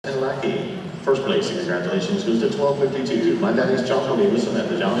First place, congratulations, goes to 1252. My Daddy's Chocolate Davis,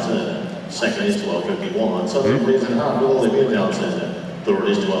 Samantha Johnson. Second is 1251. Southern Blazing Hot with Olivia Johnson. Third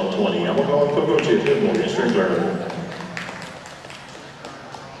is 1220. I'm going to Coco Chip with Morgan Strickler.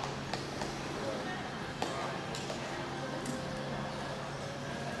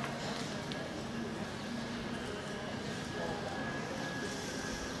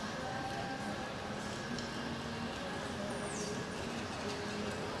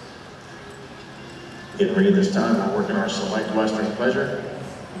 Getting ready this time, we're working our Select Western Pleasure.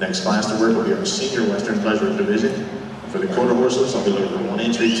 Next class to work will be our Senior Western Pleasure Division. For the quarter horses, I'll be looking for 1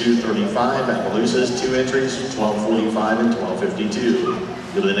 entry, 235. Appaloosas, 2 entries, 1245 and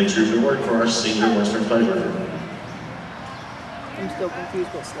 1252. Go to the next group to work for our Senior Western Pleasure. I'm still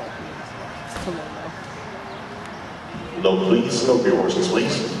confused what slope means. Come on now. Low, please. Slope your horses,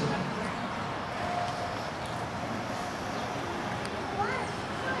 please.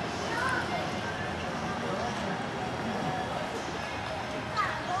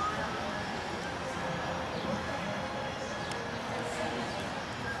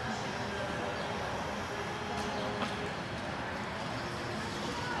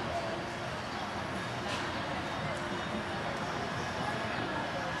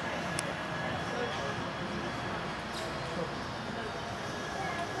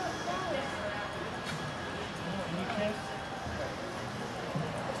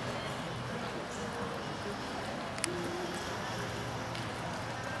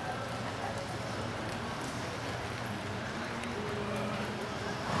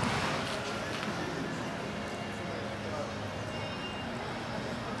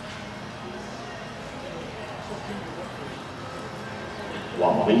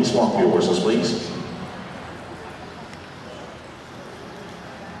 Walk, please. Walk your horses, please.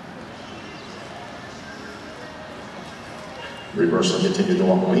 Reverse and continue to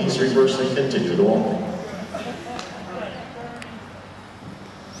walk, please. Reverse and continue to walk.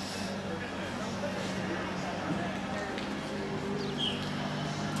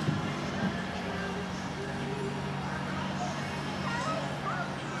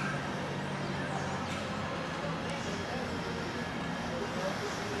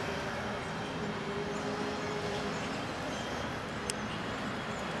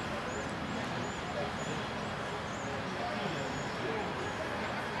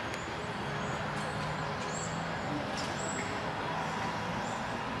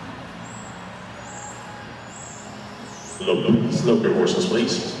 Slope your horses,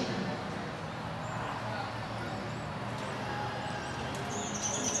 please.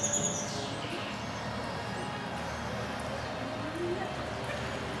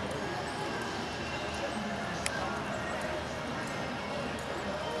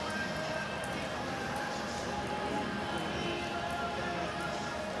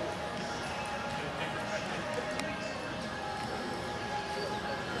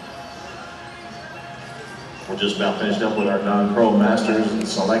 We're just about finished up with our non-pro masters and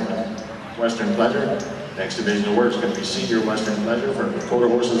Select Western Pleasure. Next division of work is going to be Senior Western Pleasure. For quarter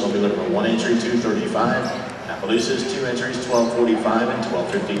horses, I'll be looking for 1 entry, 235. Appaloosas, 2 entries, 1245 and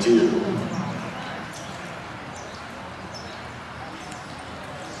 1252.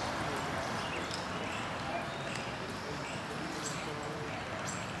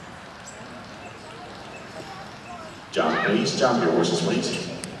 John, please. John, your horses, please.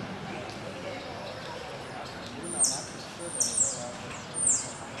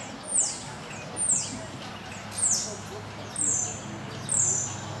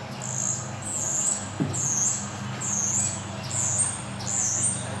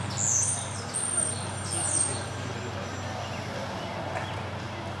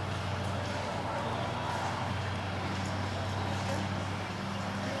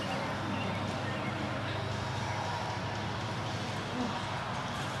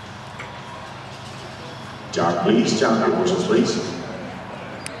 John, please. John, your horses, please.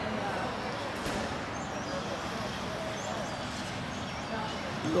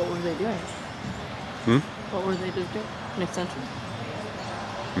 What were they doing? What were they just doing? An extension?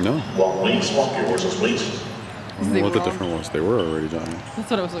 No. Walk, please. Walk your horses, please. I don't know what the difference was. They were already done.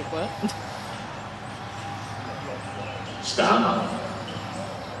 That's what I was like, what? Stop.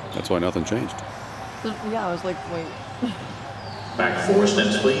 That's why nothing changed. Yeah, I was like, wait. Back 4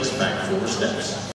 steps, please. Back 4 steps.